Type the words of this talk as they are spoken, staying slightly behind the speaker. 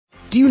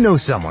Do you know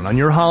someone on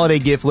your holiday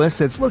gift list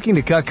that's looking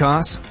to cut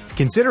costs?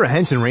 Consider a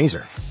Henson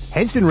razor.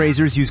 Henson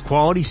razors use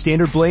quality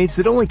standard blades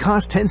that only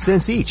cost 10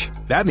 cents each.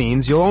 That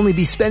means you'll only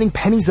be spending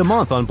pennies a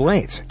month on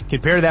blades.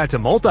 Compare that to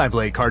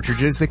multi-blade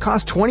cartridges that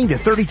cost 20 to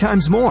 30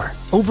 times more.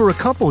 Over a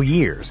couple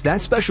years,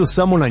 that special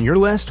someone on your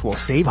list will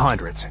save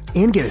hundreds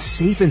and get a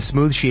safe and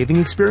smooth shaving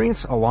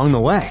experience along the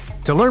way.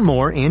 To learn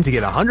more and to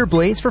get 100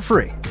 blades for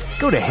free,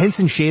 go to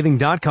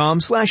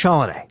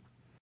hensonshaving.com/holiday.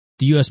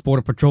 The U.S.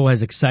 Border Patrol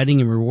has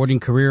exciting and rewarding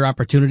career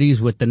opportunities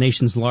with the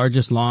nation's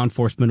largest law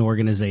enforcement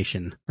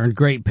organization. Earn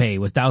great pay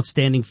with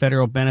outstanding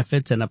federal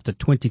benefits and up to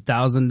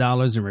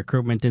 $20,000 in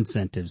recruitment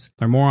incentives.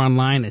 Learn more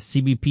online at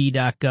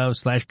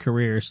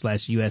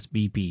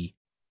cbp.gov/career/USBP.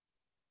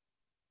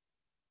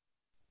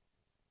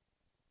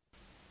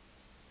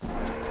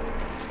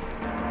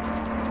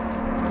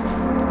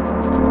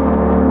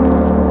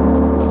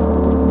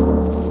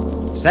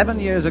 Seven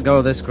years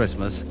ago this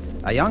Christmas,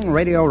 a young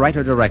radio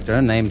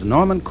writer-director named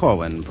Norman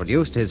Corwin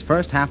produced his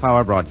first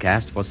half-hour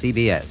broadcast for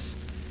CBS,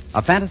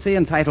 a fantasy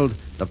entitled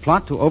The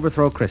Plot to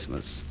Overthrow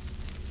Christmas.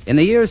 In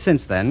the years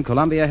since then,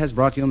 Columbia has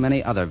brought you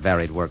many other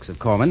varied works of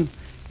Corwin,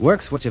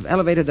 works which have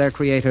elevated their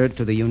creator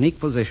to the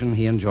unique position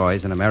he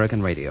enjoys in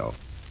American radio.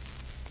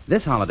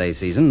 This holiday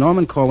season,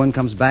 Norman Corwin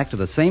comes back to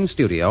the same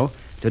studio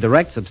to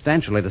direct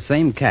substantially the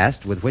same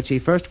cast with which he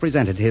first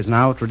presented his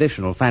now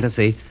traditional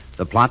fantasy,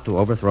 The Plot to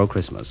Overthrow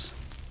Christmas.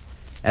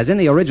 As in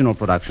the original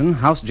production,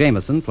 House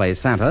Jameson plays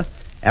Santa,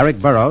 Eric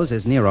Burroughs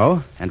is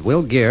Nero, and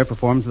Will Geer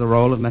performs the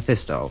role of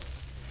Mephisto.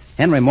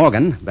 Henry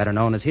Morgan, better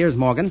known as Here's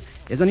Morgan,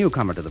 is a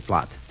newcomer to the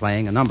plot,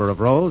 playing a number of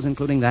roles,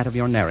 including that of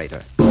your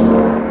narrator.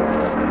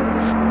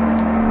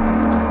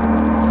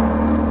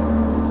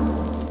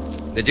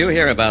 Did you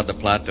hear about the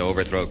plot to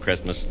overthrow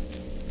Christmas?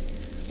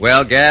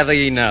 Well, gather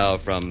ye now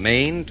from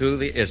Maine to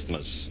the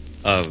Isthmus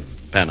of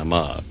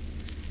Panama,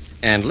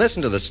 and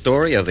listen to the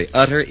story of the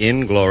utter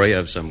inglory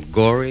of some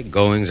gory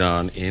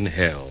goings-on in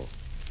hell.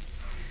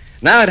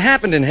 Now, it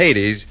happened in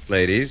Hades,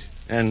 ladies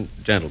and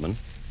gentlemen.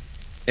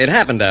 It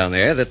happened down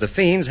there that the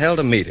fiends held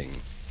a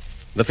meeting.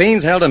 The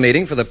fiends held a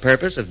meeting for the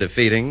purpose of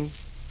defeating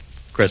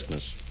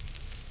Christmas.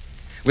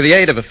 With the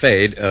aid of a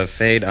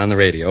fade on the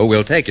radio,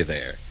 we'll take you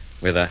there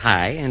with a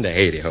hi and a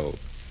hey-de-ho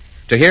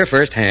to hear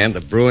firsthand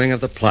the brewing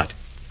of the plot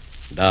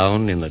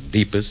down in the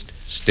deepest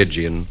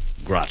Stygian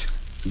grot.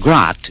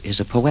 Grot is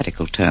a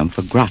poetical term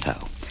for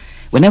grotto.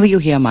 Whenever you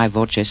hear my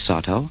voce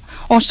sotto,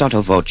 or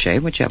sotto voce,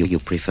 whichever you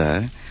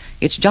prefer,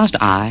 it's just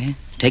I,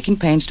 taking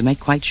pains to make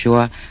quite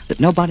sure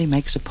that nobody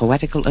makes a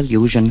poetical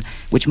allusion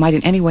which might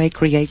in any way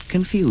create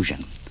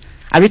confusion.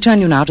 I return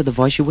you now to the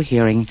voice you were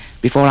hearing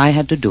before I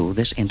had to do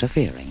this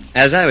interfering.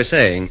 As I was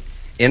saying,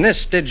 in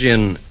this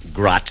Stygian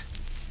grot,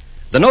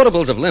 the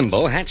notables of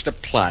Limbo hatched a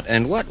plot,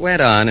 and what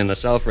went on in the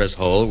sulphurous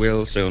hole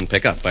we'll soon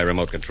pick up by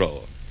remote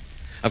control.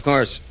 Of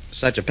course,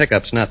 such a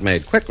pickup's not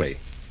made quickly.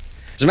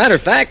 As a matter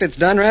of fact, it's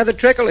done rather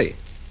trickily.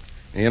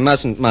 You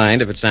mustn't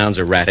mind if it sounds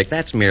erratic.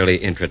 That's merely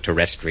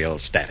intraterrestrial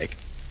static.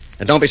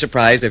 And don't be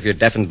surprised if you're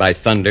deafened by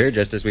thunder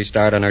just as we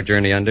start on our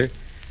journey under.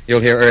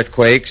 You'll hear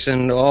earthquakes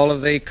and all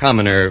of the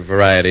commoner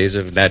varieties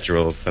of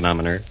natural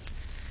phenomena.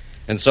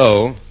 And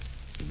so,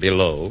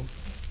 below,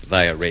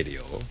 via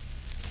radio,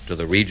 to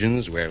the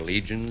regions where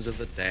legions of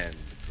the damned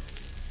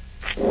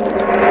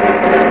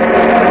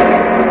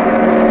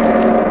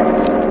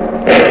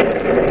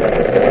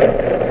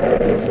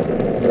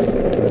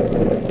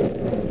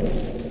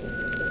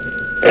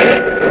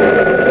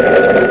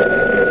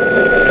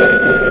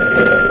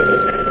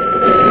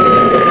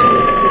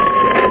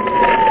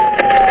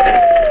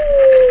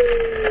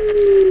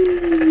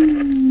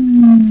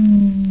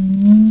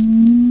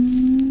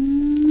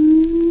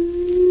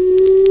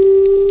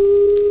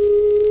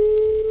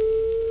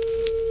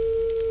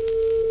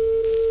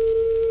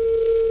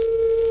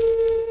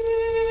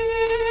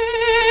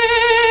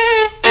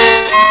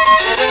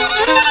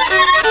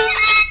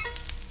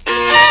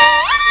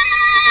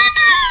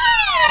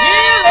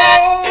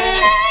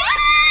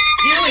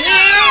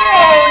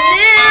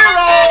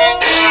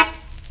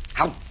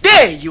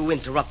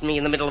interrupt me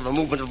in the middle of a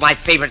movement of my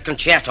favorite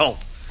concerto.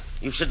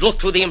 You should look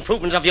to the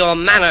improvement of your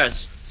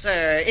manners.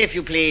 Sir, if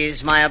you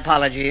please, my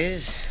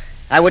apologies.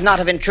 I would not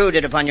have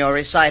intruded upon your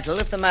recital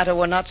if the matter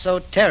were not so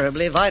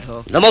terribly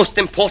vital. The most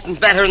important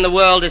matter in the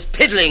world is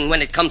piddling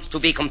when it comes to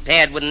be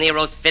compared with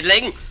Nero's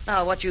fiddling.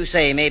 Now, what you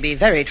say may be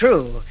very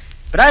true,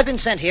 but I've been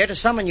sent here to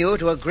summon you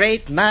to a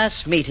great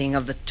mass meeting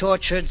of the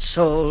tortured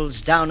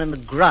souls down in the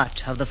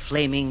grot of the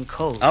flaming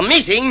coal. A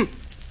meeting?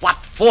 What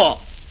for?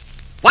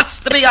 What's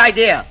the big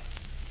idea?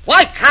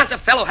 Why can't a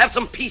fellow have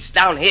some peace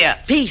down here?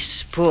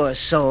 Peace, poor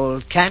soul,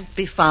 can't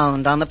be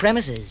found on the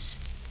premises.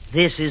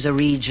 This is a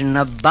region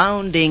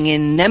abounding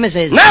in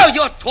nemesis. Now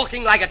you're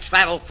talking like a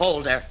travel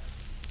folder.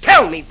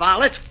 Tell me,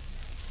 varlet,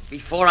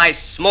 before I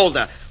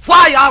smolder,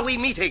 why are we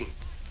meeting?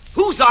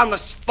 Who's on the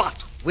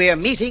spot? We're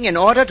meeting in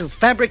order to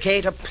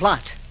fabricate a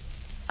plot.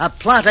 A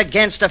plot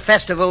against a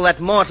festival that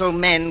mortal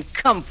men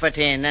comfort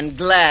in and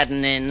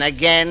gladden in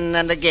again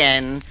and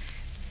again.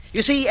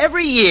 You see,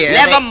 every year...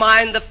 Never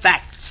mind the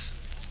facts.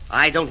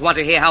 I don't want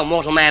to hear how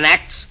mortal man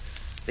acts.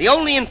 The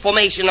only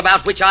information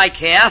about which I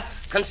care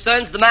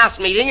concerns the mass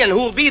meeting and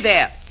who'll be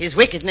there. His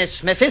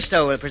wickedness,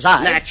 Mephisto, will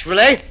preside.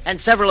 Naturally. And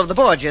several of the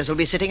Borgias will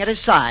be sitting at his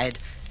side.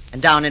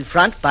 And down in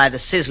front, by the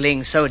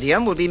sizzling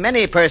sodium, will be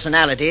many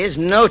personalities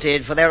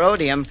noted for their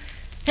odium.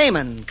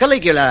 Haman,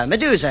 Caligula,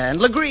 Medusa, and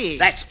Legree.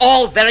 That's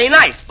all very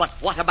nice, but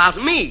what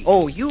about me?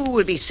 Oh, you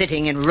will be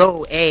sitting in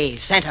row A,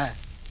 center,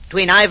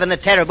 between Ivan the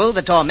Terrible,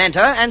 the Tormentor,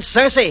 and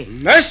Circe.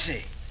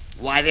 Mercy!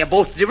 Why, they're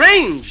both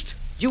deranged.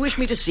 Do you wish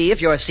me to see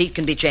if your seat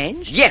can be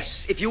changed?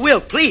 Yes, if you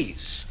will,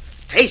 please.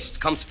 Taste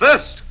comes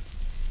first,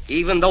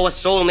 even though a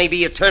soul may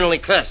be eternally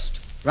cursed.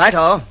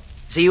 Right-o.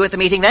 See you at the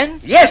meeting,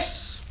 then?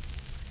 Yes!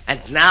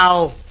 And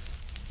now,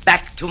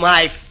 back to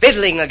my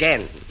fiddling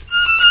again.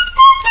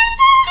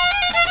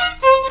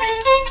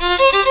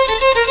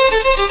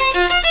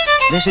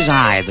 This is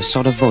I, the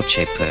sotto voce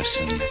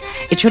person.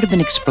 It should have been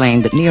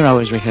explained that Nero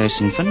is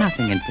rehearsing for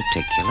nothing in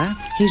particular.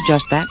 He's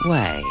just that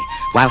way.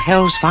 While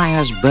hell's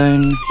fires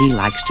burn, he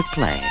likes to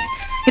play.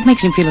 It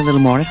makes him feel a little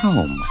more at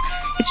home.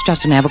 It's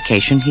just an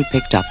avocation he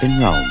picked up in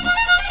Rome.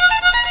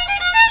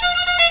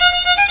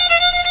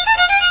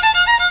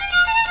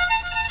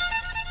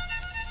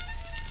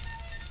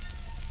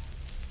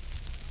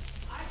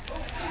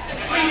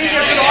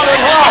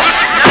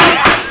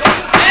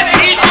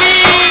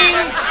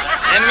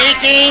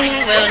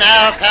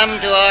 Come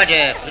to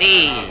order,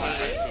 please.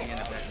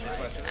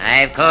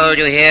 I've called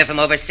you here from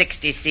over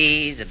 60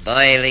 seas of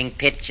boiling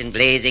pitch and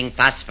blazing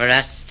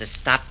phosphorus to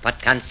stop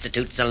what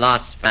constitutes a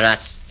loss for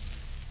us.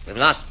 We've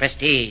lost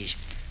prestige,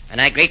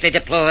 and I greatly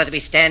deplore that we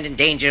stand in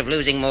danger of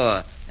losing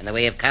more in the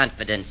way of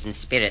confidence and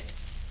spirit.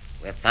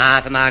 We're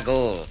far from our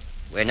goal.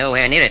 We're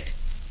nowhere near it.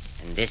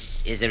 And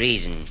this is the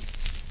reason.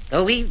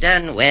 Though we've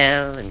done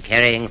well in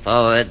carrying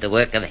forward the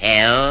work of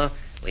hell,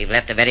 we've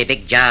left a very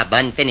big job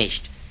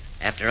unfinished.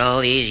 After all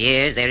these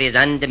years, there is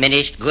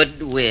undiminished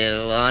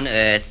goodwill on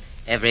earth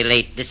every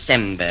late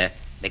December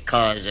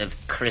because of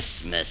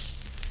Christmas.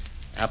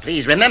 Now,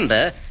 please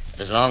remember that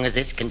as long as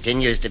this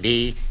continues to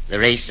be, the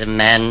race of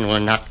man will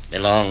not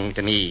belong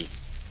to me.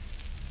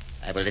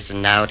 I will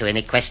listen now to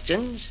any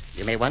questions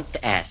you may want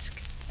to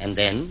ask, and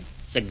then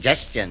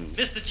suggestions.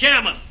 Mr.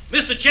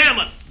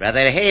 Chairman.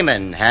 Brother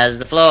Haman has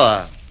the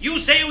floor. You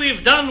say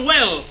we've done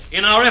well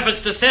in our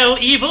efforts to sell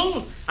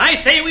evil. I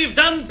say we've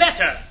done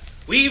better.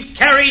 We've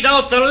carried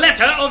out the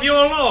letter of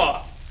your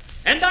law.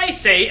 And I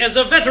say, as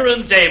a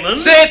veteran daemon...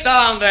 Sit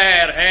down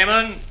there,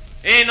 Haman.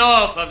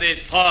 Enough of this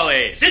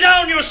folly. Sit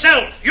down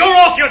yourself. You're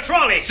off your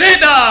trolley.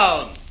 Sit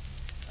down.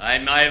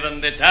 I'm Ivan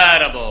the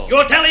Terrible.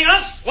 You're telling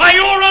us why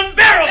you're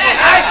unbearable.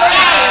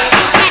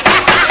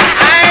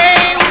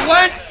 I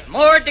want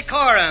more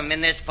decorum in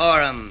this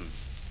forum.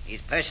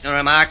 These personal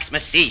remarks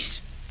must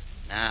cease.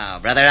 Now,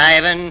 Brother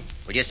Ivan,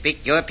 will you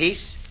speak your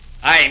piece?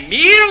 I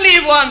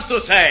merely want to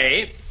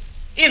say,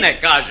 in a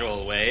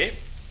casual way,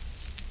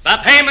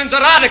 that Haman's a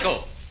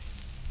radical.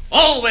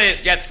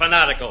 Always gets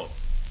fanatical.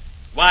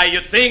 Why,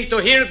 you'd think to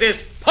hear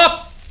this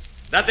pup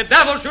that the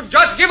devil should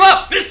just give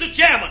up. Mr.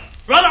 Chairman,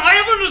 Brother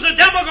Ivan is a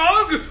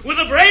demagogue with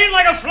a brain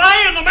like a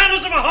fly and the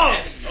manners of a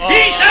hog. Oh.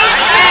 He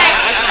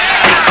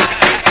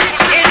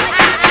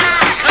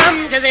shall...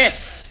 Come to this.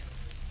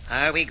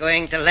 Are we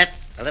going to let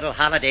a little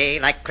holiday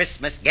like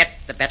Christmas get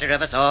the better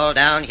of us all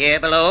down here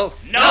below?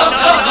 No.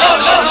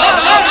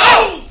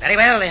 Very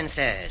well, then,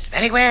 sirs.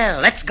 Very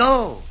well. Let's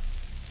go.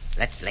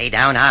 Let's lay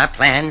down our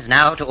plans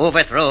now to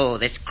overthrow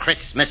this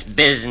Christmas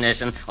business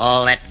and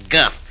all that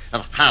guff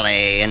of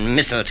holly and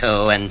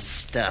mistletoe and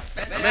stuff.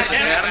 Mr.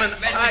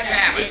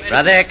 Chairman.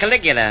 Brother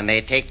Caligula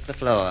may take the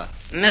floor.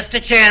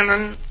 Mr.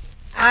 Chairman,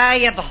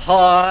 I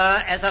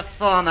abhor, as a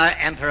former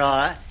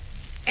emperor,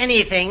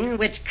 anything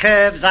which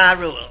curbs our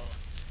rule.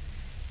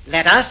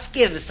 Let us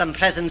give some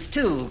presents,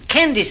 too.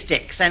 Candy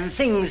sticks and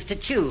things to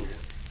chew.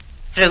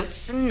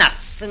 Fruits and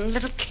nuts and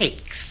little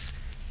cakes.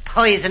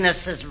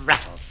 Poisonous as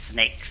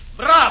rattlesnakes.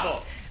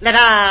 Bravo. Let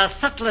our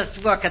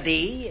subtlest worker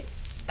be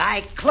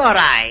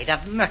bichloride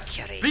of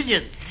mercury.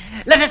 Brilliant.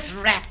 Let us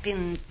wrap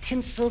in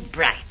tinsel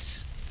bright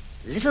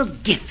little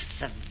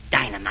gifts of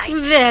dynamite.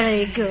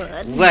 Very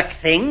good. Work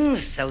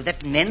things so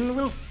that men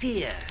will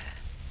fear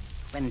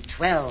when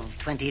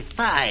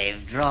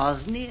 12:25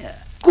 draws near.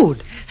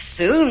 Good.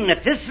 Soon,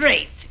 at this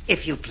rate,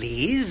 if you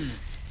please,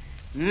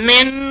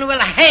 men will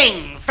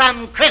hang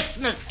from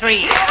Christmas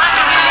trees.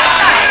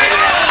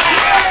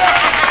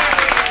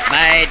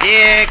 My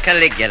dear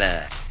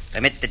Caligula,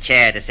 permit the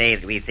chair to say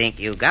that we think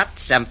you got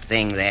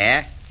something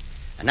there.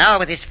 And now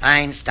with this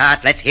fine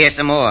start, let's hear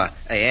some more.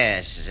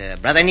 Yes,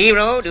 Brother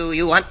Nero, do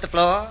you want the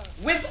floor?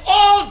 With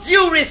all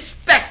due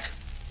respect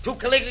to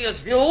Caligula's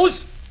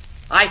views,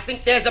 I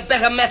think there's a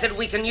better method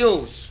we can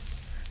use.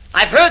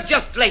 I've heard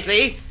just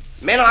lately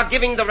men are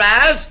giving the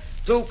razz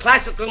to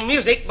classical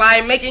music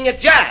by making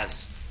it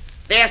jazz.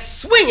 They're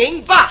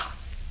swinging Bach.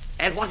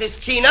 And what is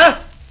keener,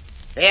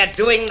 they're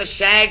doing the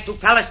shag to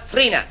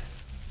Palestrina.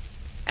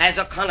 As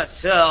a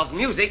connoisseur of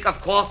music, of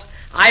course,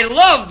 I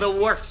love the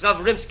works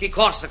of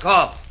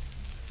Rimsky-Korsakov.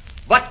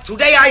 But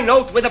today I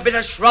note with a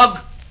bitter shrug,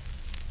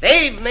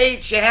 they've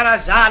made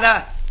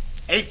Scheherazade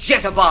a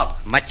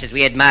jitterbug. Much as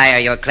we admire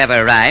your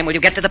clever rhyme, will you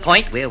get to the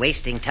point? We're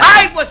wasting time.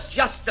 I was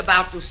just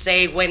about to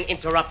say, when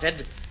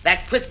interrupted,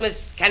 that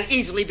Christmas can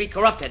easily be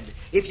corrupted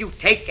if you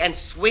take and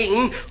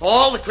swing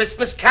all the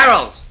Christmas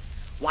carols.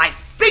 Why,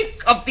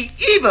 think of the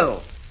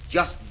evil.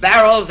 Just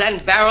barrels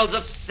and barrels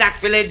of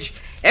sacrilege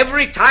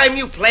every time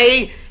you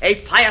play a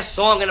pious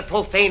song in a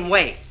profane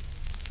way.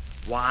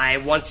 Why,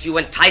 once you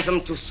entice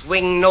them to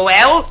swing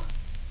Noel,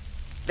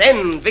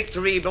 then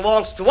victory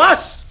belongs to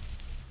us.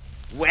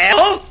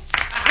 Well?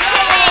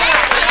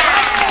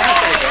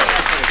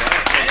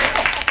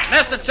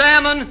 Mr.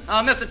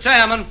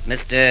 Chairman,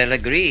 Mr.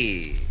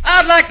 Legree.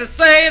 I'd like to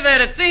say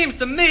that it seems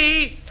to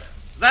me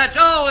that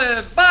y'all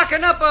are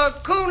barking up a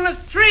coonless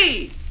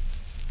tree.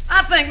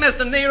 I think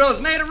Mr.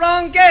 Nero's made a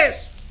wrong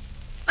guess.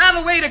 Now,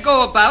 the way to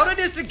go about it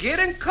is to get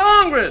in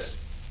Congress.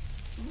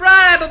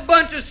 Bribe a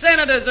bunch of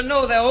senators to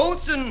know their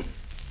oaths and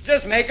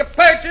just make a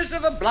purchase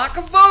of a block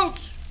of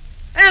votes.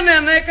 And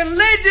then they can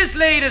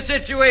legislate a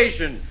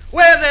situation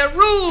where they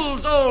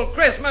rules old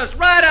Christmas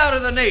right out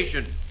of the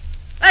nation.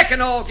 They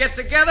can all get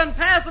together and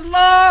pass a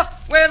law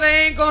where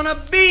there ain't gonna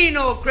be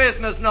no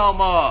Christmas no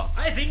more.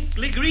 I think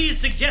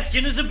Legree's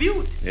suggestion is a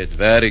beaut. It's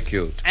very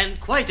cute. And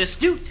quite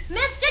astute.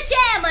 Mr.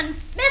 Chairman!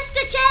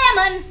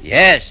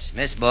 Yes,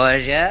 Miss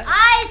Borgia?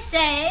 I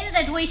say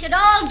that we should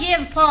all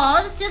give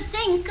pause to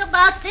think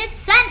about this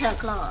Santa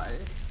Claus.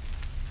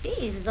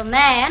 He's the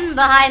man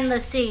behind the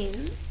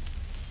scenes,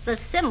 the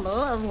symbol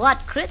of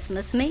what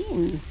Christmas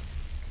means.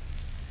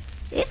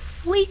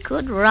 If we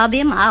could rub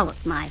him out,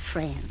 my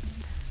friend,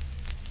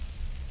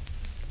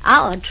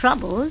 our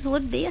troubles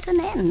would be at an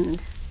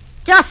end.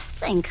 Just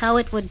think how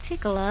it would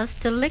tickle us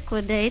to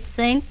liquidate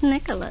St.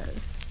 Nicholas.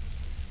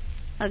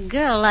 A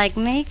girl like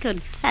me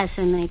could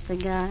fascinate the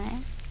guy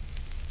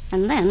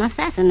and then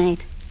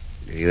assassinate.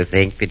 Do you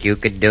think that you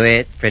could do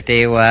it,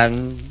 pretty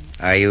one?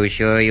 Are you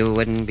sure you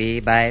wouldn't be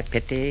by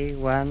pity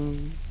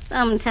one?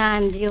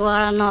 Sometimes you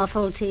are an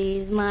awful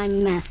tease, my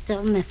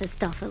master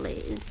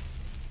Mephistopheles.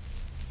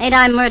 Ain't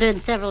I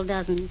murdered several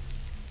dozens?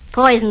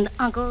 Poisoned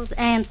uncles,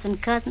 aunts,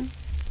 and cousins?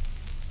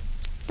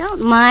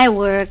 Don't my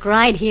work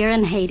right here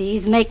in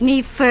Hades make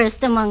me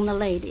first among the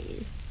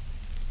ladies?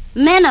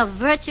 Men of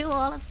virtue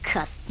all have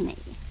cussed me.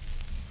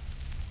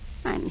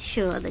 I'm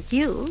sure that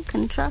you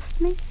can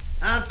trust me.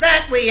 Of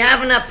that we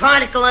haven't a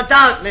particle of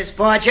doubt, Miss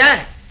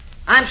Borgia.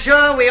 I'm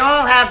sure we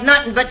all have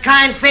nothing but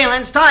kind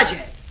feelings towards you.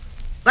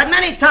 But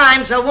many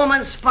times a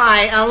woman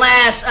spy,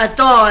 alas,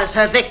 adores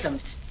her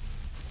victims.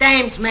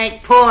 Dames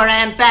make poor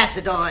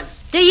ambassadors.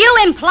 Do you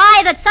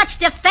imply that such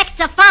defects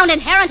are found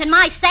inherent in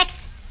my sex?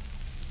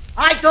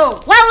 I do.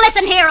 Well,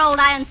 listen here, old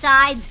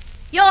Ironsides.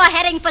 You're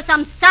heading for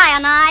some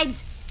cyanides.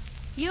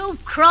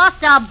 You've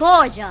crossed a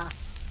Borgia,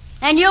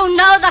 and you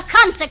know the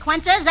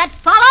consequences that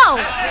follow.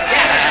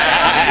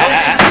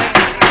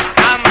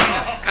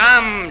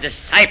 Come,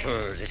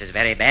 disciples. This is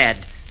very bad.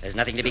 There's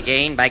nothing to be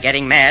gained by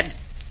getting mad.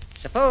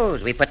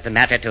 Suppose we put the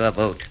matter to a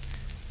vote.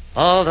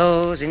 All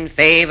those in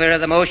favor of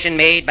the motion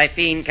made by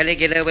Fiend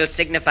Caligula will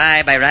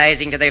signify by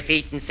rising to their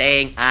feet and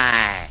saying,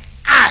 aye.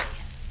 Aye.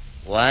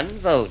 One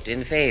vote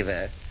in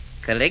favor.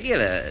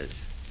 Caligula's.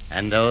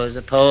 And those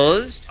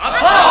opposed?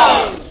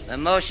 Opposed! The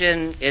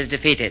motion is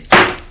defeated.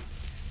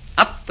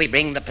 Up we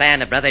bring the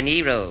plan of Brother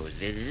Nero's,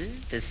 viz.,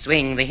 to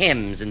swing the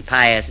hymns and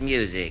pious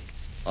music.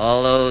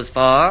 All those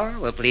for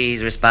will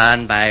please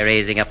respond by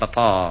raising up a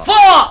paw.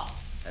 For!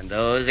 And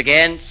those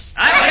against?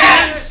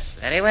 Against!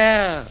 Very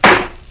well.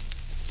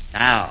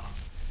 Now,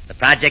 the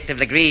project of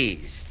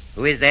Legree's.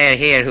 Who is there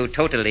here who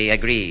totally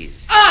agrees?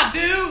 I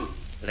do!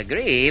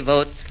 Legree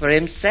votes for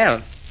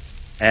himself.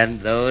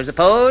 And those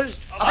opposed?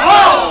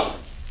 Opposed!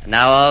 And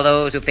now all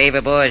those who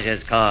favor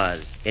Borgia's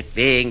cause, it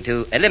being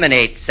to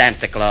eliminate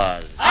Santa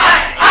Claus.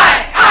 Aye,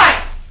 aye,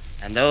 aye!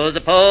 And those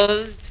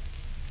opposed?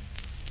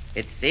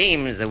 It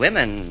seems the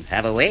women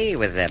have a way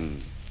with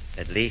them.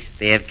 At least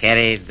they have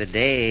carried the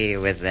day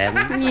with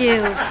them. You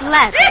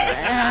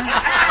flatterer.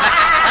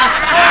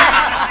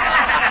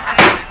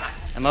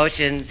 The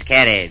motion's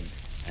carried.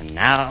 And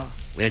now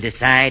we'll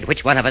decide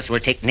which one of us will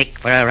take Nick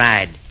for a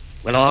ride.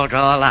 We'll all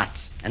draw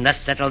lots, and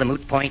thus settle the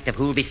moot point of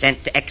who'll be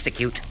sent to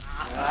execute.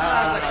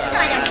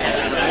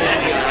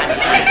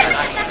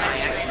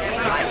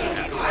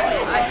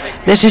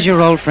 This is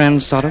your old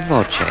friend Sotto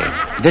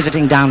Voce,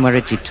 visiting down where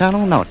it's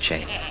eternal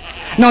noche.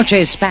 Noche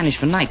is Spanish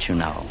for night, you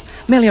know.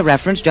 Merely a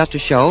reference just to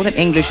show that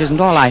English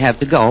isn't all I have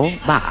to go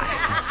by.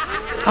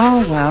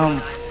 Oh,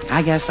 well,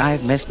 I guess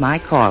I've missed my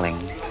calling.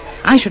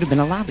 I should have been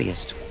a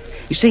lobbyist.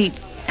 You see,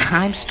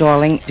 I'm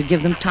stalling to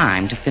give them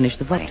time to finish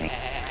the voting.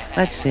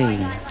 Let's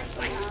see.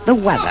 The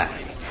weather.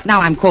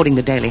 Now I'm quoting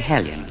the Daily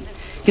Hellion.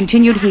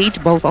 Continued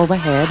heat both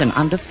overhead and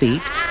under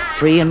feet.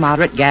 Free and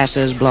moderate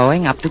gases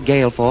blowing up to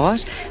gale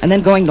force, and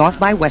then going north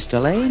by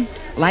westerly.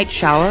 Light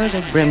showers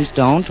of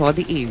brimstone toward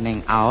the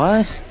evening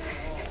hours.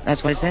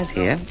 That's what it says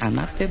here. I'm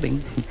not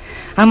fibbing.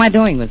 How am I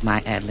doing with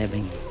my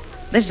ad-libbing?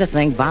 This is a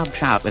thing Bob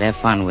Trout would have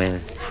fun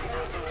with.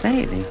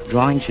 Say, the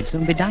drawing should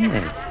soon be done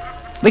with.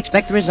 We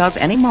expect the results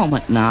any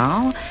moment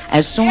now,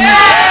 as soon as...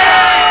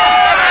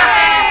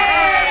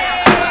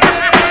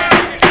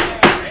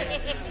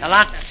 The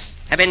lots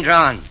have been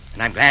drawn,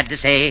 and I'm glad to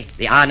say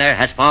the honor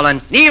has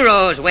fallen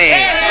Nero's way.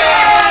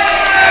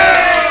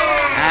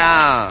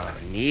 Now,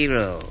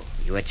 Nero,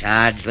 you are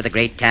charged with a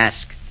great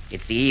task.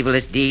 It's the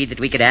evilest deed that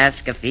we could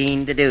ask a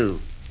fiend to do.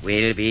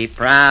 We'll be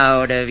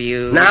proud of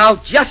you. Now,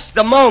 just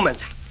a moment.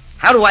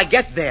 How do I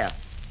get there?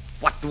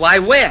 What do I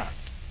wear?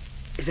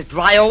 Is it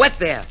dry or wet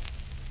there?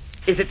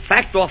 Is it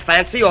fact or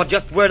fancy or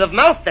just word of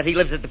mouth that he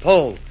lives at the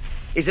pole?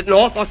 Is it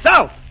north or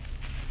south?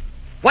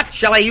 What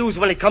shall I use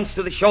when it comes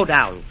to the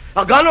showdown?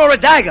 A gun or a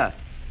dagger?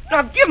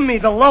 Now, give me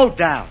the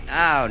lowdown.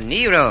 Now,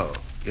 Nero,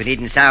 you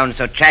needn't sound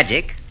so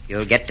tragic.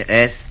 You'll get to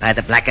Earth by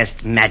the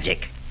blackest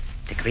magic.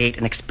 To create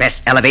an express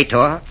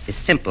elevator is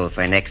simple for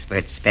an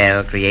expert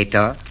spell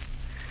creator.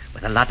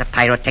 With a lot of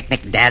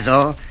pyrotechnic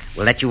dazzle,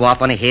 we'll let you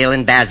off on a hill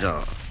in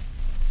Basel,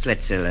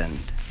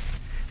 Switzerland.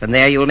 From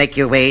there you'll make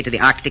your way to the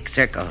Arctic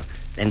Circle,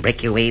 then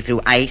break your way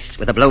through ice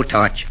with a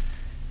blowtorch.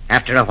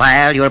 After a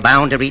while, you're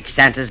bound to reach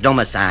Santa's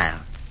domicile.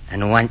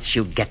 And once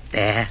you get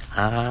there,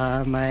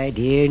 my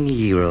dear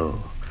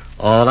Nero,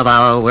 all of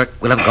our work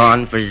will have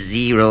gone for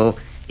zero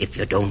if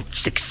you don't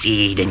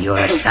succeed in your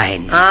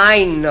assignment.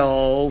 I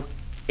know.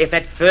 If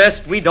at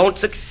first we don't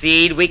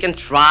succeed, we can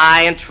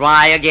try and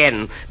try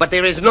again. But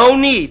there is no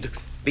need,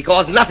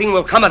 because nothing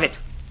will come of it.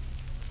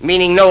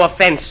 Meaning no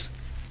offense.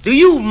 Do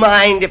you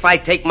mind if I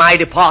take my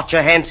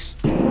departure hence?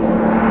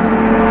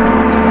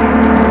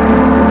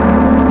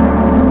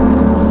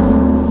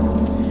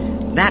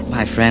 That,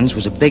 my friends,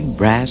 was a big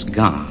brass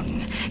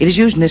gong. It is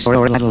used in this story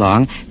right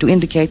along to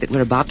indicate that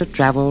we're about to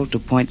travel to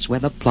points where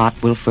the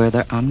plot will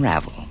further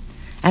unravel.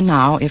 And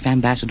now, if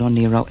Ambassador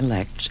Nero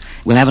elects,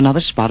 we'll have another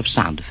spot of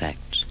sound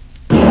effects.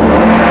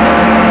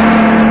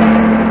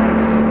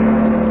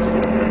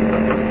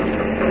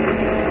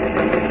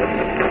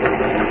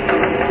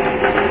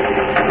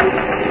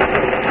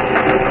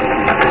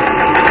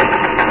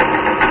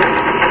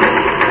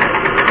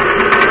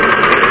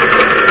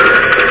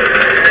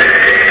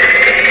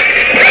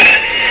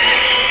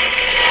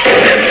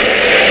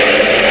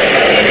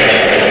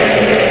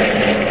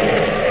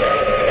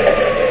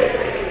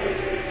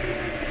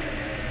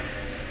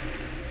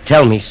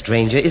 Tell me,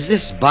 stranger, is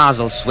this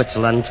Basel,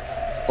 Switzerland,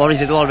 or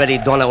is it already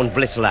Donner und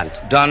Blitzland?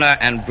 Donner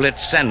and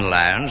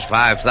Blitzenlands,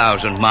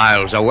 5,000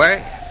 miles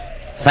away.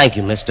 Thank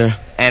you, mister,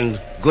 and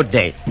good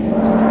day.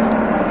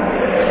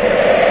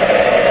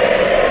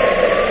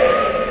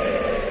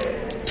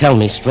 Tell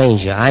me,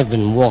 stranger, I've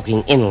been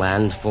walking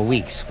inland for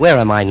weeks. Where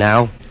am I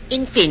now?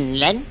 In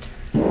Finland?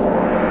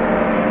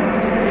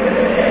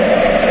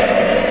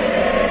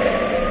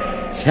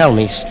 Tell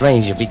me,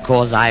 stranger,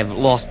 because I've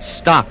lost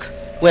stock.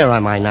 Where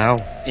am I now?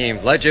 In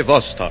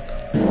Vladivostok.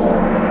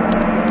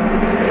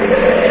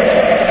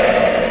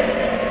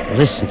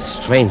 Listen,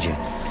 stranger.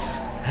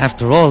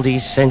 After all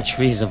these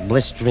centuries of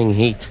blistering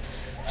heat,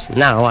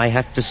 now I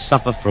have to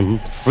suffer from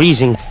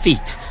freezing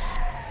feet.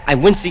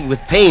 I'm wincing with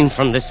pain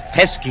from this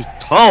pesky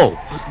toe.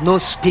 No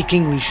speak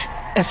English,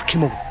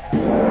 Eskimo.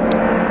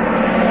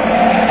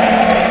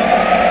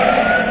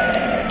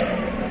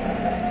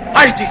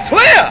 I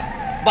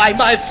declare, by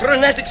my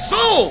frenetic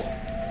soul,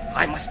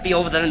 I must be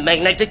over the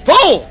magnetic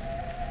pole.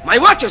 My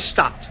watch has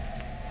stopped.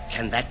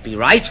 Can that be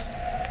right?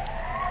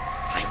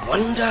 I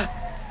wonder.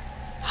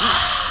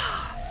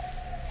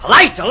 A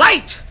light, a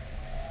light!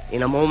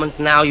 In a moment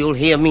now you'll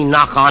hear me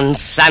knock on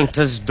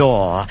Santa's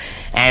door,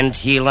 and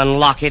he'll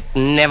unlock it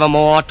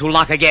nevermore to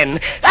lock again.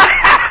 Come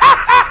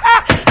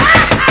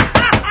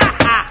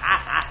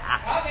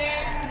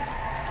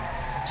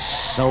in.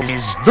 So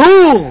is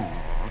doom.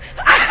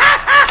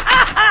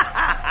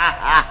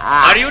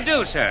 How do you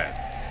do, sir?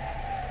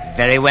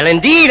 Very well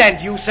indeed,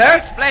 and you,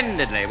 sir?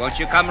 Splendidly. Won't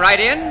you come right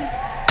in?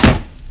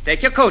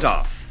 Take your coat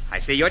off. I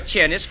see your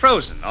chin is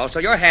frozen. Also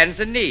your hands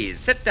and knees.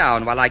 Sit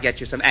down while I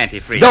get you some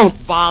antifreeze.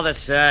 Don't bother,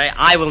 sir.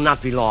 I will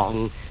not be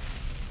long.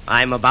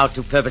 I'm about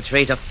to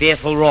perpetrate a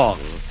fearful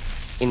wrong.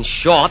 In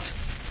short,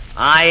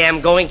 I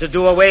am going to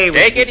do away with...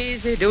 Take it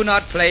easy. Do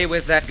not play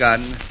with that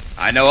gun.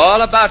 I know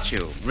all about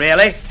you.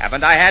 Really?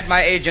 Haven't I had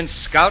my agents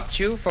scout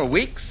you for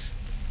weeks?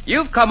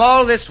 You've come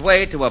all this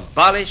way to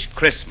abolish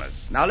Christmas.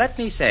 Now let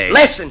me say...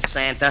 Listen,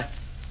 Santa.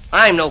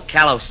 I'm no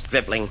callow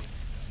stripling.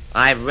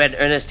 I've read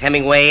Ernest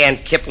Hemingway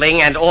and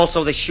Kipling and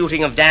also The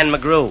Shooting of Dan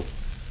McGrew.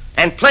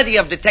 And plenty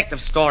of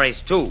detective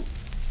stories, too.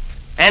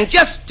 And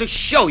just to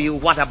show you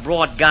what a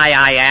broad guy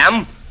I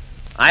am,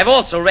 I've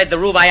also read the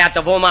Rubaiyat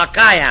of Omar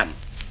Khayyam.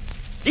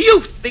 Do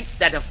you think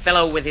that a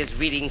fellow with his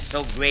reading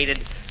so graded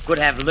could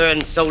have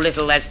learned so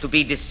little as to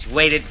be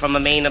dissuaded from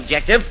a main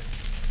objective?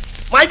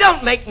 Why,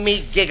 don't make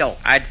me giggle.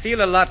 I'd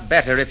feel a lot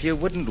better if you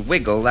wouldn't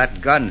wiggle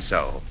that gun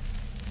so.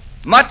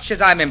 Much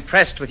as I'm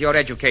impressed with your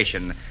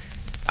education,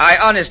 I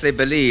honestly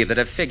believe that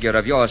a figure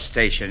of your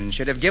station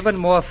should have given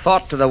more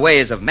thought to the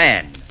ways of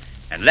man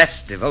and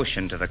less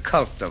devotion to the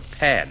cult of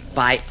Pan.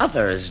 By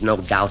others, no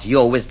doubt,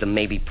 your wisdom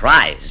may be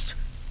prized.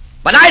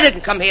 But I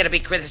didn't come here to be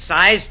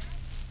criticized.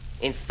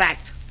 In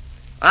fact,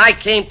 I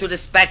came to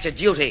dispatch a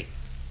duty.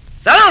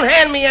 So don't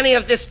hand me any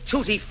of this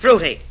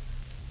tutti-frutti.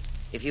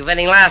 If you've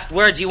any last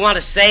words you want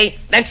to say,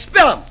 then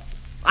spill them.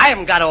 I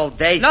haven't got all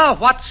day. Now,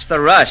 what's the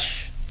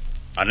rush?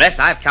 Unless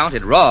I've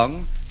counted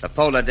wrong, the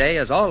polar day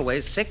is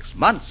always 6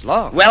 months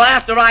long. Well,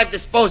 after I've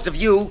disposed of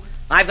you,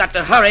 I've got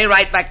to hurry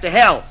right back to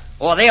hell,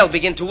 or they'll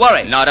begin to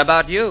worry. Not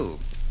about you,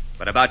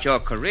 but about your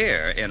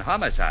career in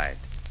homicide.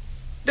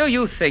 Do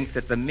you think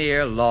that the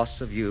mere loss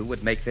of you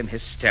would make them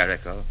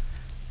hysterical?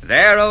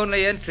 Their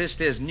only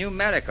interest is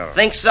numerical.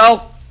 Think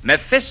so?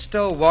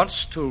 Mephisto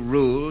wants to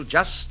rule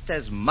just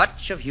as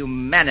much of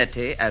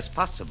humanity as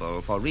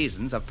possible for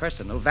reasons of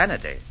personal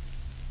vanity.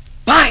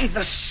 By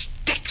the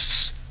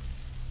sticks!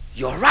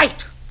 You're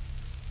right.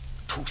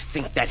 To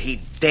think that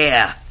he'd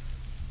dare.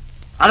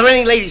 Are there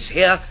any ladies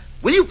here?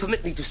 Will you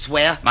permit me to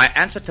swear? My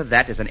answer to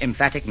that is an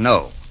emphatic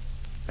no.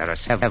 There are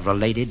several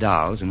lady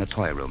dolls in the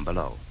toy room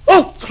below.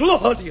 Oh,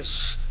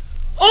 Claudius!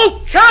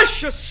 Oh,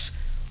 Cassius!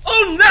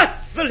 Oh,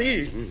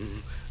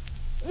 Naphthaline!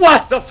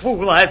 What a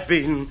fool I've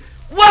been!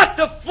 What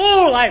a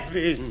fool I've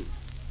been!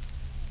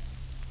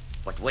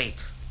 But wait.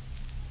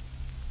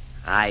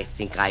 I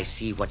think I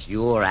see what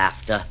you're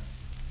after.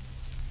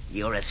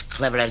 You're as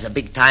clever as a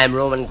big-time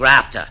Roman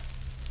grafter.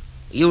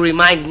 You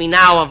remind me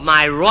now of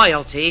my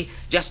royalty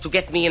just to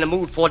get me in a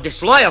mood for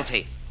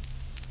disloyalty.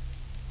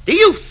 Do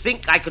you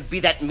think I could be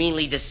that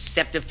meanly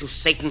deceptive to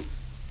Satan?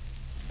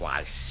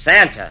 Why,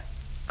 Santa,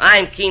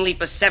 I'm keenly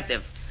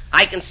perceptive.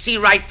 I can see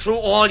right through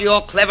all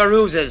your clever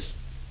ruses.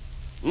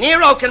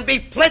 Nero can be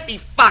plenty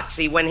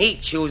foxy when he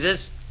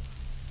chooses.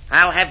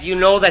 I'll have you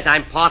know that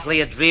I'm partly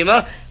a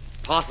dreamer,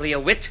 partly a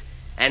wit,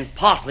 and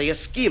partly a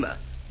schemer.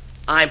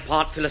 I'm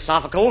part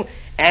philosophical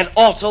and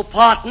also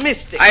part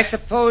mystic. I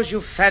suppose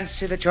you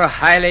fancy that you're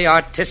highly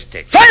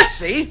artistic.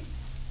 Fancy?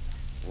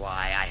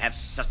 Why, I have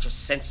such a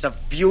sense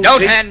of beauty.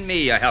 Don't hand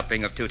me a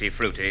helping of tutti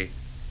frutti.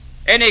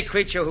 Any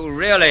creature who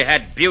really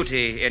had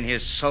beauty in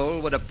his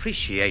soul would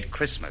appreciate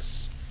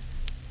Christmas.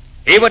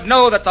 He would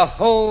know that the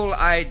whole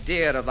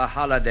idea of the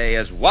holiday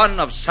is one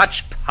of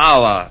such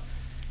power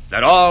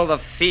that all the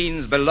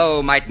fiends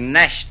below might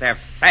gnash their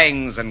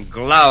fangs and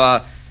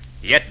glower,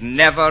 yet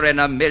never in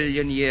a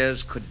million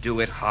years could do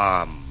it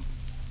harm.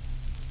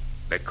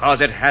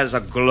 Because it has a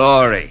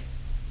glory,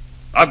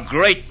 a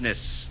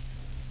greatness,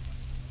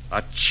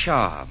 a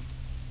charm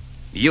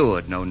you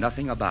would know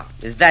nothing about.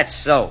 Is that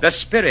so? The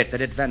spirit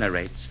that it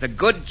venerates, the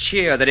good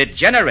cheer that it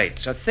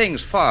generates are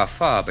things far,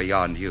 far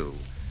beyond you.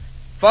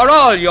 For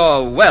all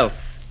your wealth,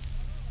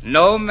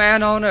 no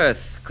man on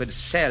earth could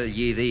sell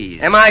ye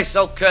these. Am I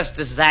so cursed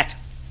as that?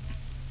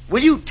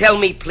 Will you tell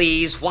me,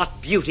 please,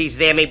 what beauties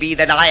there may be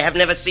that I have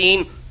never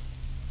seen?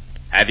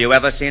 Have you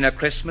ever seen a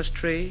Christmas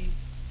tree,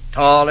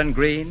 tall and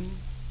green,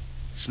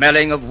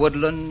 smelling of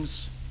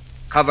woodlands,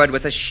 covered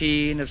with a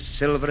sheen of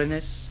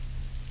silveriness,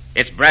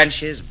 its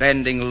branches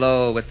bending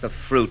low with the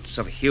fruits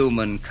of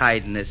human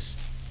kindness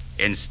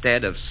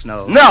instead of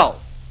snow? No!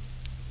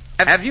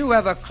 Have you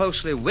ever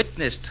closely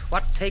witnessed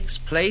what takes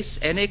place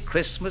any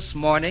Christmas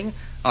morning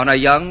on a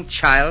young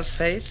child's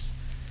face?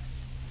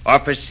 Or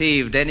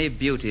perceived any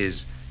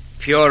beauties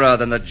purer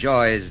than the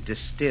joys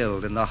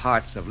distilled in the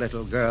hearts of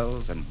little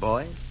girls and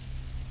boys?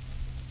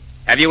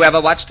 Have you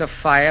ever watched a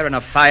fire in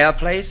a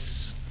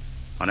fireplace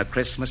on a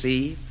Christmas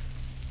Eve?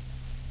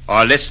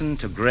 Or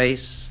listened to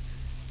grace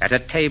at a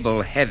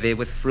table heavy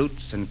with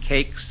fruits and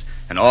cakes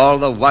and all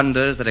the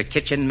wonders that a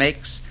kitchen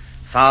makes,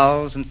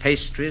 fowls and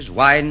pastries,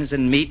 wines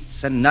and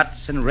meats and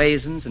nuts and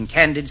raisins and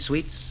candied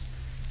sweets?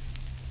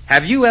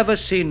 Have you ever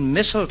seen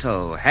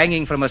mistletoe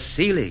hanging from a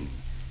ceiling,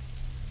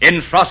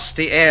 in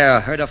frosty air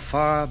heard a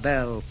far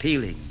bell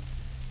pealing?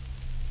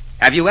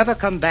 Have you ever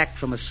come back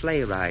from a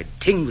sleigh ride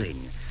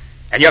tingling,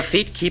 and your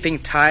feet keeping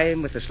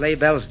time with the sleigh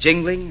bells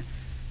jingling?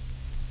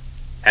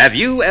 Have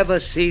you ever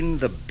seen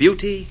the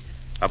beauty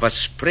of a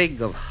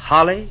sprig of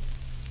holly,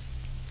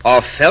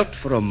 or felt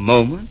for a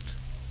moment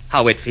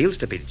how it feels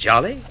to be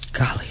jolly?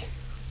 Golly.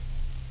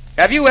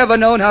 Have you ever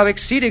known how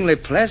exceedingly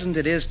pleasant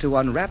it is to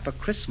unwrap a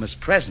Christmas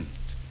present?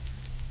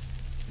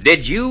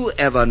 Did you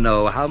ever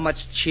know how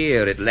much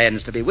cheer it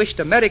lends to be wished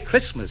a Merry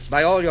Christmas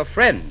by all your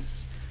friends?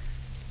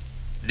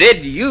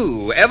 Did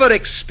you ever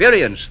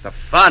experience the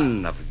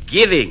fun of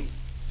giving?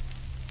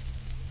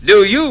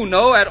 Do you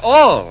know at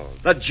all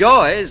the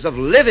joys of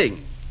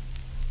living?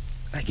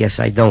 I guess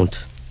I don't.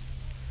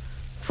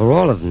 For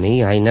all of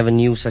me, I never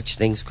knew such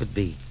things could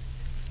be.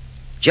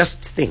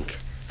 Just think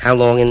how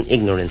long in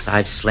ignorance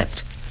I've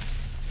slept.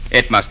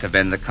 It must have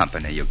been the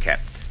company you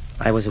kept.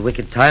 I was a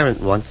wicked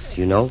tyrant once,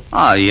 you know.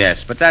 Ah,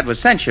 yes, but that was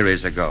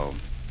centuries ago.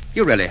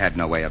 You really had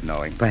no way of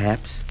knowing.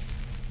 Perhaps.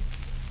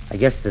 I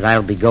guess that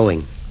I'll be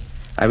going.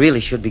 I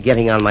really should be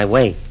getting on my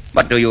way.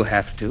 But do you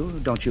have to?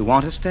 Don't you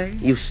want to stay?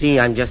 You see,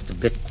 I'm just a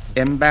bit...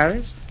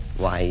 Embarrassed?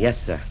 Why,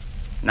 yes, sir.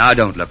 Now,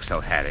 don't look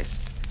so harassed.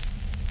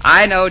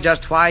 I know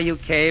just why you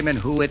came and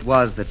who it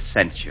was that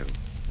sent you.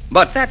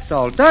 But that's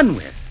all done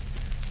with.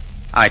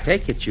 I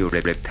take it you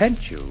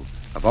repent you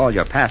of all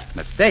your past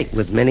mistakes.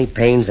 With many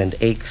pains and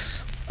aches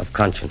of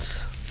conscience.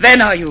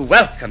 Then are you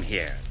welcome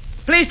here.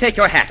 Please take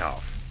your hat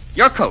off.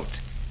 Your coat.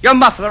 Your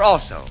muffler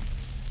also.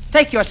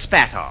 Take your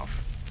spat off.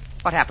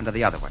 What happened to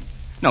the other one?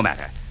 No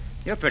matter.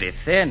 You're pretty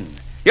thin.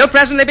 You'll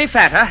presently be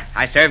fatter.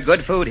 I serve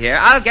good food here.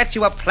 I'll get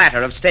you a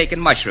platter of steak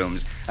and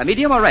mushrooms, a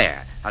medium or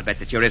rare. I'll bet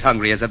that you're as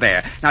hungry as a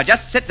bear. Now,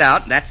 just sit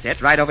down. That's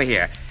it, right over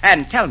here.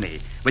 And tell me,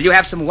 will you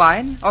have some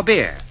wine or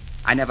beer?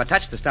 I never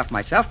touched the stuff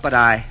myself, but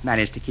I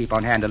managed to keep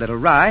on hand a little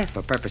rye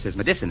for purposes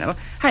medicinal.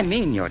 I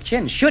mean, your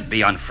chin should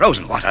be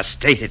unfrozen. What a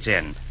state it's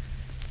in.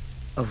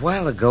 A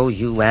while ago,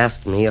 you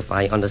asked me if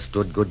I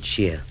understood good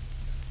cheer.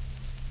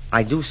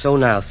 I do so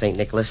now, St.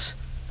 Nicholas.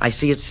 I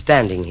see it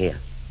standing here.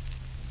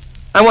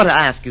 I want to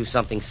ask you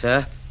something,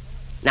 sir.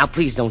 Now,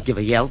 please don't give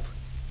a yelp.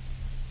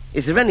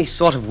 Is there any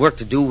sort of work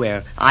to do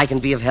where I can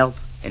be of help?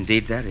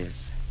 Indeed there is.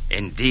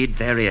 Indeed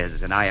there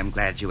is, and I am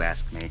glad you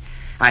asked me.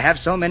 I have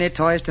so many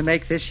toys to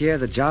make this year,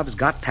 the job's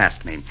got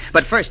past me.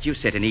 But first, you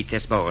sit and eat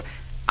this bowl.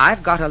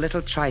 I've got a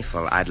little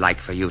trifle I'd like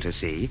for you to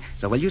see.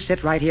 So will you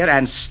sit right here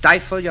and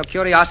stifle your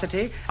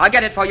curiosity? I'll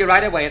get it for you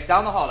right away. It's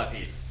down the hall a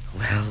piece.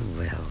 Well,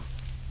 well.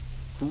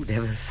 Who'd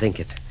ever think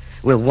it?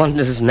 Will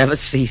wonders never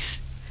cease?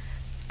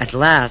 At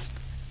last,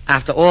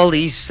 after all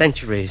these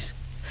centuries,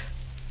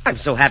 I'm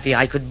so happy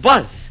I could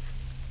buzz.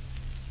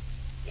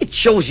 It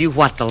shows you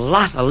what the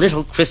lot a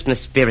little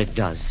Christmas spirit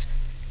does.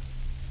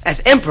 As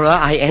emperor,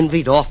 I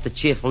envied off the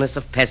cheerfulness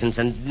of peasants,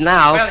 and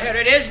now... Well, here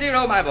it is,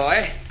 Nero, my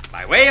boy.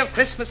 By way of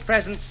Christmas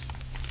presents,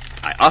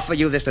 I offer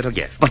you this little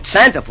gift. But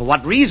Santa, for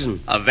what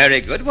reason? A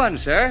very good one,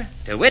 sir.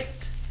 To wit,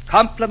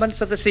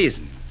 compliments of the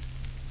season.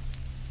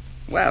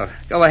 Well,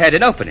 go ahead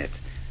and open it.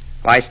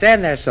 Why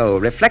stand there so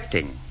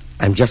reflecting?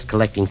 I'm just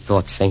collecting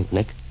thoughts, St.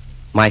 Nick.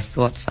 My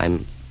thoughts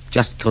I'm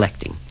just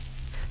collecting.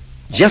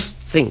 Just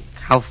think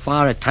how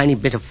far a tiny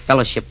bit of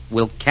fellowship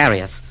will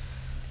carry us.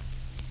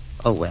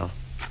 Oh, well.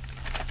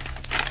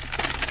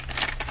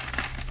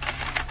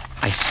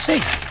 I say,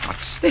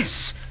 what's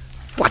this?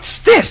 What's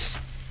this?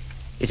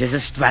 It is a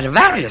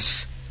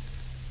Stradivarius.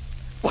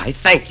 Why,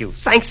 thank you.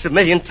 Thanks a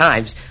million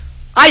times.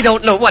 I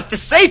don't know what to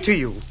say to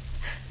you.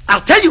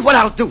 I'll tell you what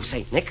I'll do,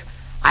 St. Nick.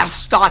 I'll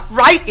start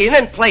right in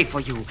and play for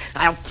you.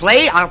 I'll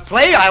play all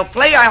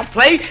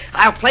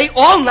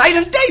night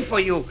and day for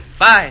you.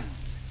 Fine.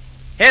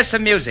 Here's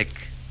some music.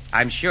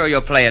 I'm sure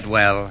you'll play it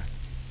well.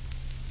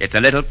 It's a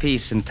little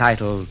piece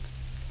entitled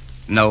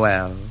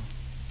Noel,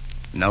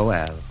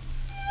 Noel.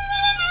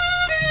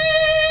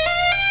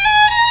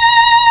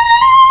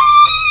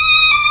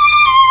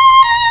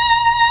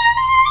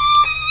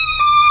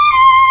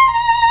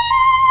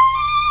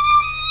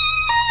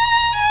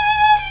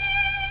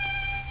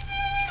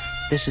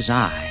 This is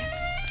I.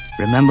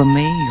 Remember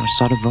me, your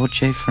sotto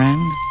voce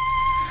friend?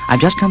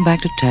 I've just come back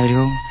to tell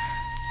you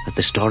that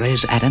the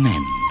story's at an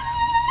end.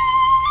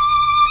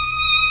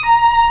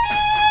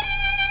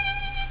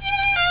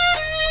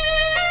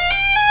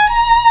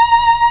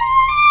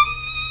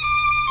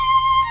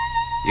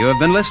 You have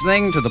been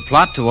listening to The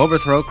Plot to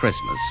Overthrow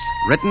Christmas,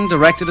 written,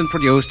 directed, and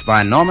produced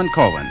by Norman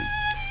Corwin.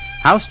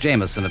 House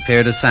Jameson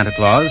appeared as Santa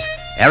Claus,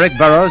 Eric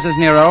Burroughs as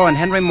Nero, and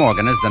Henry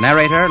Morgan as the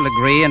narrator,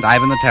 Legree, and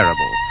Ivan the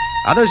Terrible.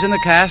 Others in the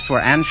cast were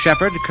Ann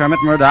Shepard,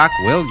 Kermit Murdoch,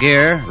 Will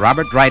Gear,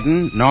 Robert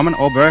Dryden, Norman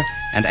Ober,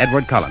 and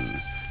Edward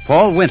Cullen.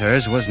 Paul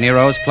Winters was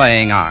Nero's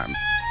playing arm.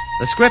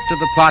 The script of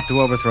The Plot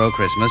to Overthrow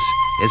Christmas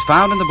is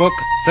found in the book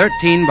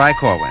 13 by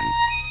Corwin.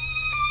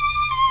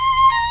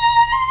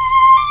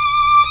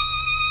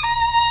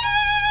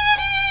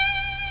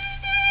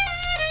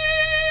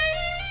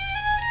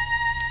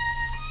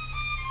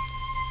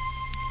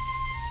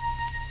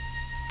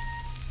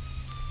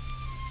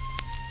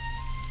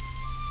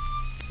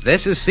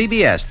 This is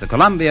CBS, the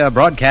Columbia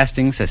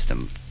Broadcasting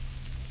System.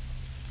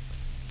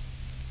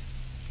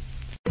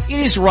 It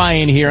is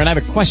Ryan here, and I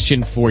have a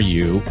question for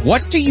you.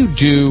 What do you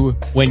do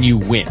when you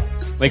win?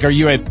 Like, are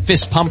you a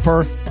fist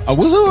pumper, a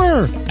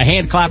woohooer, a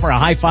hand clapper, a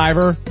high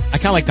fiver? I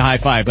kind of like the high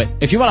five, but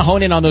if you want to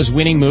hone in on those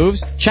winning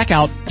moves, check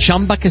out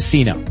Chumba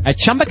Casino. At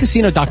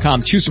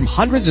ChumbaCasino.com, choose from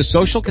hundreds of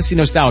social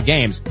casino-style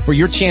games for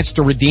your chance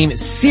to redeem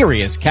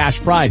serious cash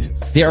prizes.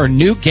 There are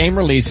new game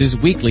releases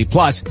weekly,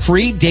 plus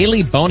free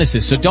daily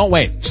bonuses, so don't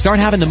wait. Start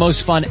having the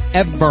most fun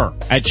ever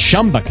at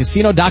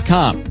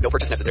ChumbaCasino.com. No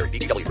purchase necessary.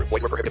 VGW. Void where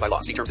prohibited by law.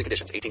 See terms and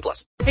conditions.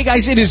 18+. Hey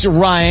guys, it is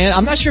Ryan.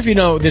 I'm not sure if you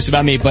know this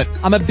about me, but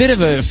I'm a bit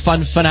of a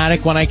fun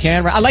fanatic when I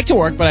can. I like to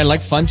work, but I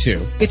like fun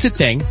too. It's a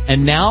thing.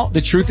 And now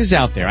the truth is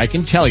out there. I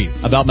can tell you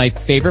about my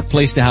favorite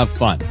place to have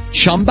fun.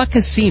 Chumba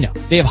Casino.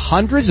 They have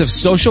hundreds of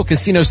social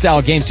casino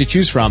style games to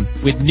choose from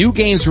with new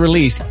games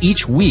released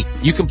each week.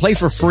 You can play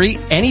for free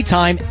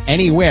anytime,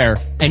 anywhere,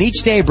 and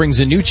each day brings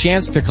a new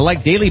chance to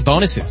collect daily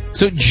bonuses.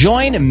 So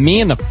join me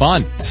in the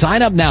fun.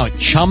 Sign up now at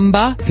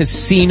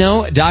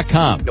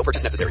ChumbaCasino.com. No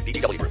purchase necessary.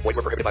 VGW. Void where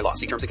prohibited by law.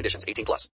 See terms and conditions. 18+.